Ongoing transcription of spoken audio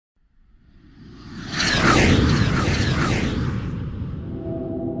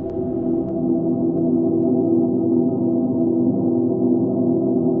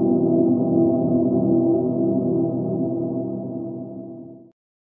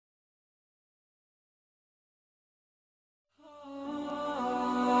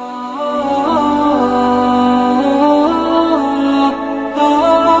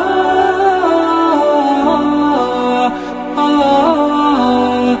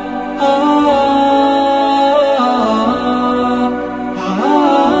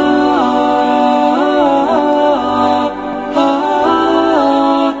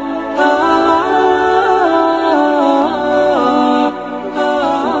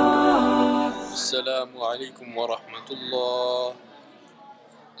السلام عليكم ورحمة الله.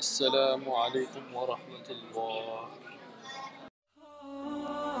 السلام عليكم ورحمة الله.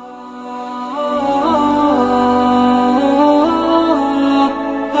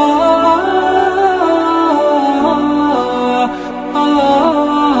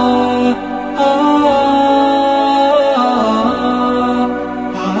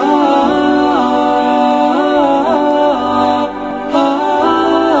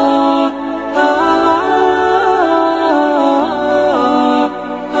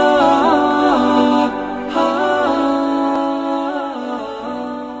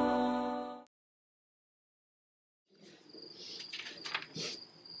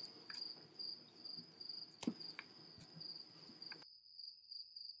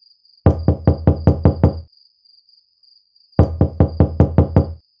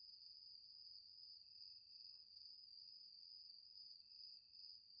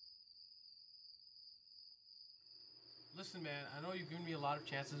 Listen, man, I know you've given me a lot of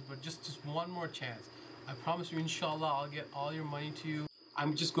chances, but just one more chance. I promise you, inshallah, I'll get all your money to you.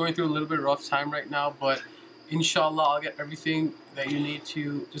 I'm just going through a little bit of rough time right now, but inshallah, I'll get everything that you need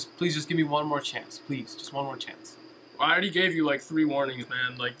to. Please just give me one more chance. Please, just one more chance. I already gave you like 3 warnings,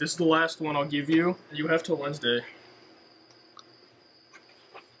 man. Like, this is the last one I'll give you. You have till Wednesday.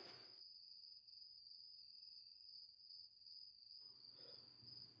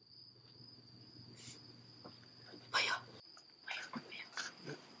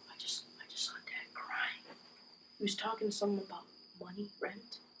 I just saw Dad crying. He was talking to someone about money,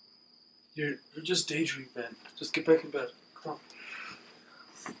 rent. You're just daydreaming, man. Just get back in bed. Come on.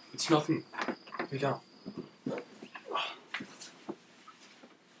 It's nothing. Lay down.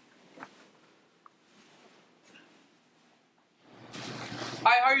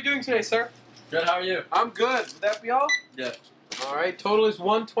 Hi, how are you doing today, sir? Good, how are you? I'm good. Would that be all? Yeah. All right, total is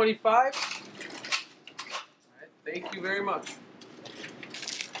 125. All right, thank you very much.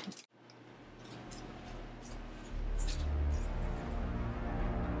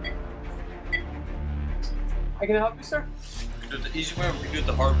 I can help you, sir? We can do it the easy way or we can do it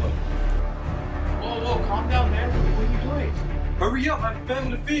the hard way. Whoa, calm down, man. What are you doing? Hurry up, I have a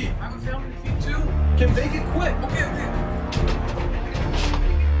family to feed. I have a family to feed too. Can make it quick. Okay.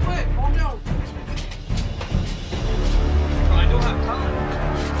 Quick, calm down. I don't have time.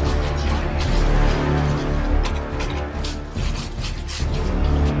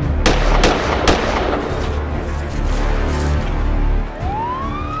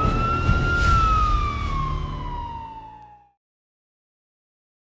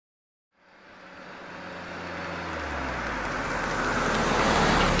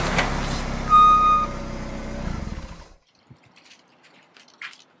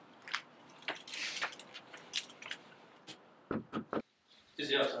 Is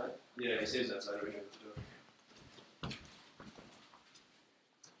he outside? Yeah, he stays outside over here.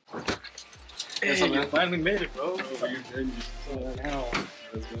 Hey, you finally made it, bro. Oh, you're good. You're now.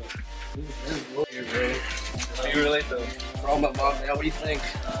 Let's go. You're great. You were late though. Bro, my mom, now what do you think?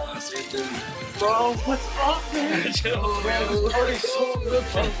 Same thing. Bro, what's wrong, man? Chill, man. It was already so good,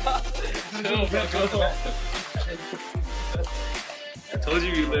 bro. I told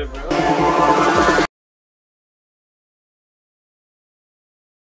you live, bro.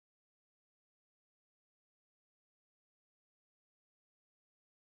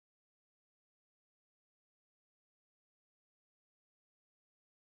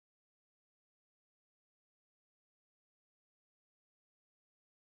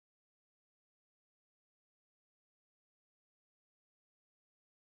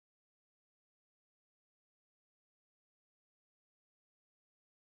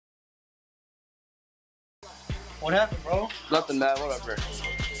 What happened, bro? Nothing, man. Whatever.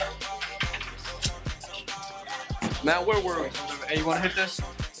 Matt, where were we? Hey, you want to hit this?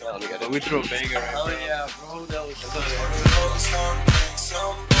 Yeah, let me get it. We threw a banger right Oh, yeah, bro. That was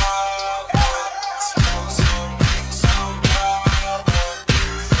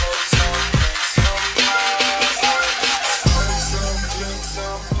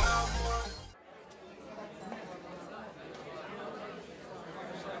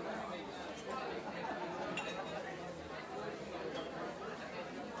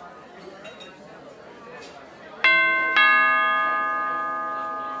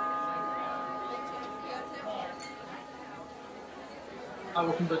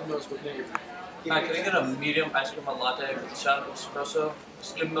Welcome back to Mills. What can I get for you? Hi, can I get a medium ice cream latte with a shot of espresso,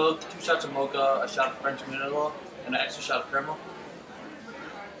 skim milk, 2 shots of mocha, a shot of French vanilla, and an extra shot of caramel?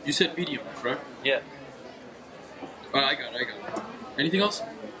 You said medium, correct? Yeah. I got it. Anything else?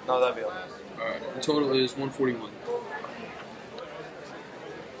 No, that'd be all. Alright, the total is 141.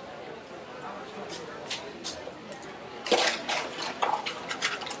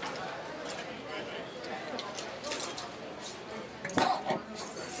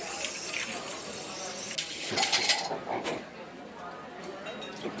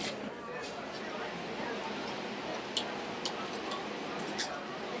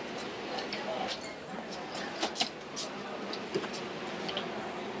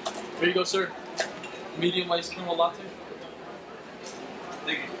 Here you go, sir. Medium iced caramel latte.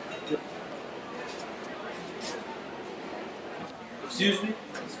 Thank you. Excuse me?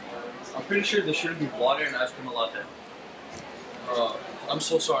 I'm pretty sure there should be water and ice cream latte. I'm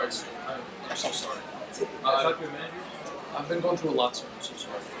so sorry. I'm so sorry. Talk to your manager? I've been going through a lot, sir. I'm so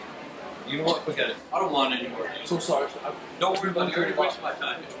sorry. You know what? Forget it. I don't want it anymore. I'm so sorry, sir. Don't worry about it. You're already wasting my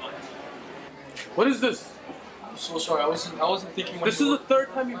time. It's fine. What is this? I'm so sorry. I wasn't thinking. This is the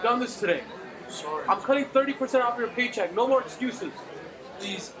third time you've done this today. I'm sorry. I'm cutting 30% off your paycheck. No more excuses.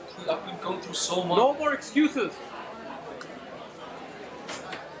 Please, I've been going through so much. No more excuses.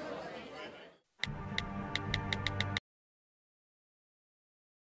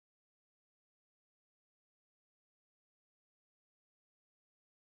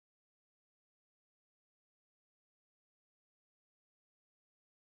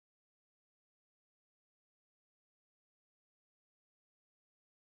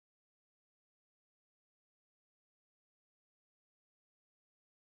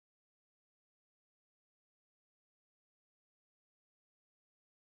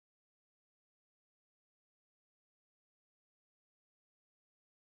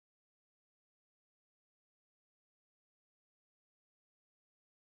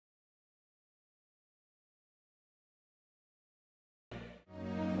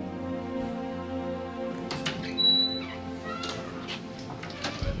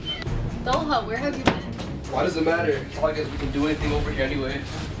 Dolha, where have you been? Why does it matter? It's not like we can do anything over here anyway.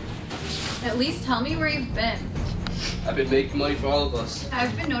 At least tell me where you've been. I've been making money for all of us.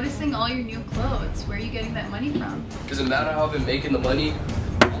 I've been noticing all your new clothes. Where are you getting that money from? Doesn't matter how I've been making the money.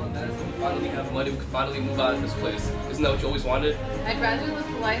 All that matters is we finally have money. We can finally move out of this place. Isn't that what you always wanted? I'd rather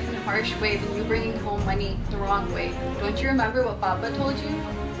live life in a harsh way than you bringing home money the wrong way. Don't you remember what Papa told you?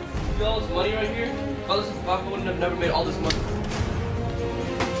 See all this money right here? If I listened to Papa, I wouldn't have never made all this money.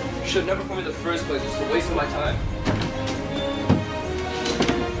 You should have never come in the first place. It's just a waste of my time.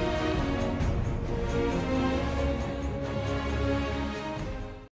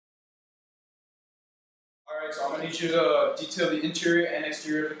 Alright, so I'm gonna need you to detail the interior and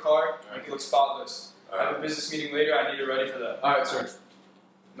exterior of the car, make it look spotless. I have a business meeting later, I need it ready for that. Alright, sir.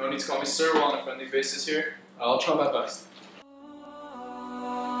 No need to call me sir, we're on a friendly basis here. I'll try my best.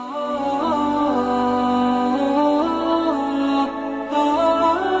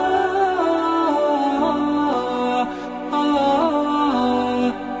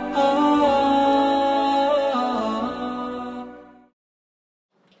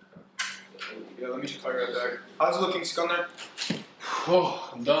 Yeah, let me just call you right back. How's it looking, Skunner?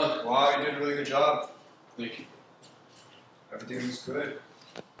 Oh, I'm done. Wow, you did a really good job. Thank you. Everything was good.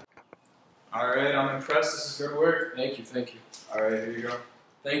 Alright, I'm impressed. This is good work. Thank you. Thank you. Alright, here you go.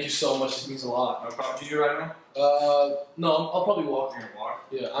 Thank you so much. This means a lot. No problem. Did you ride home? No, I'll probably walk. You're gonna walk?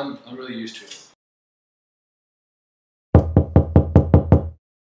 Yeah, I'm really used to it.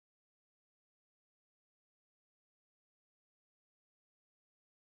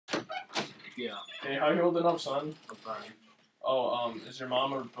 Yeah. Hey, how you holding up, son? I'm fine. Oh, is your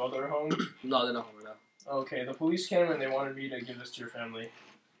mom or brother home? No, they're not home right now. Okay, the police came and they wanted me to give this to your family.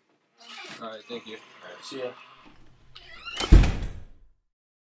 Alright, thank you. Alright, see ya.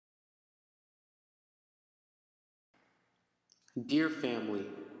 Dear family,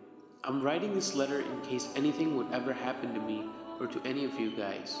 I'm writing this letter in case anything would ever happen to me or to any of you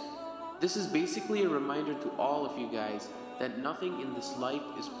guys. This is basically a reminder to all of you guys that nothing in this life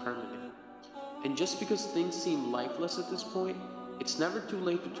is permanent. And just because things seem lifeless at this point, it's never too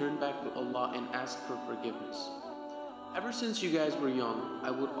late to turn back to Allah and ask for forgiveness. Ever since you guys were young, I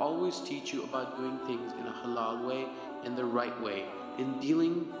would always teach you about doing things in a halal way and the right way, in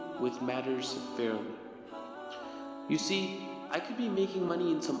dealing with matters fairly. You see, I could be making money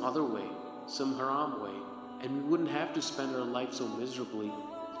in some other way, some haram way, and we wouldn't have to spend our life so miserably.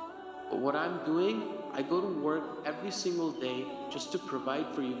 But what I'm doing, I go to work every single day just to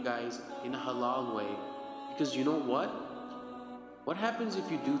provide for you guys in a halal way. Because you know what? What happens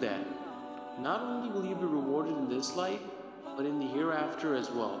if you do that? Not only will you be rewarded in this life, but in the hereafter as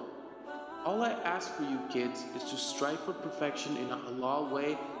well. All I ask for you kids is to strive for perfection in a halal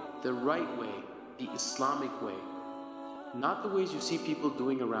way, the right way, the Islamic way. Not the ways you see people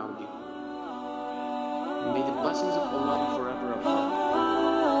doing around you. May the blessings of Allah be forever upon you.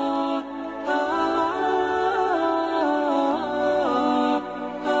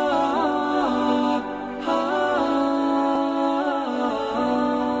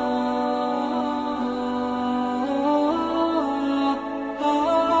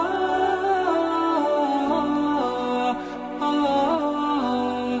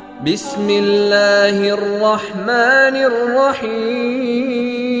 بسم الله الرحمن الرحيم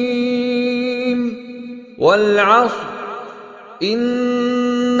والعصر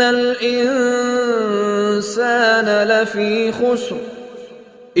إن الإنسان لفي خسر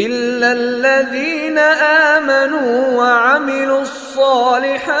إلا الذين آمنوا وعملوا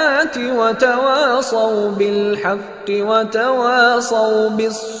الصالحات وتواصوا بالحق وتواصوا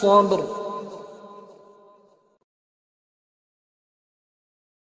بالصبر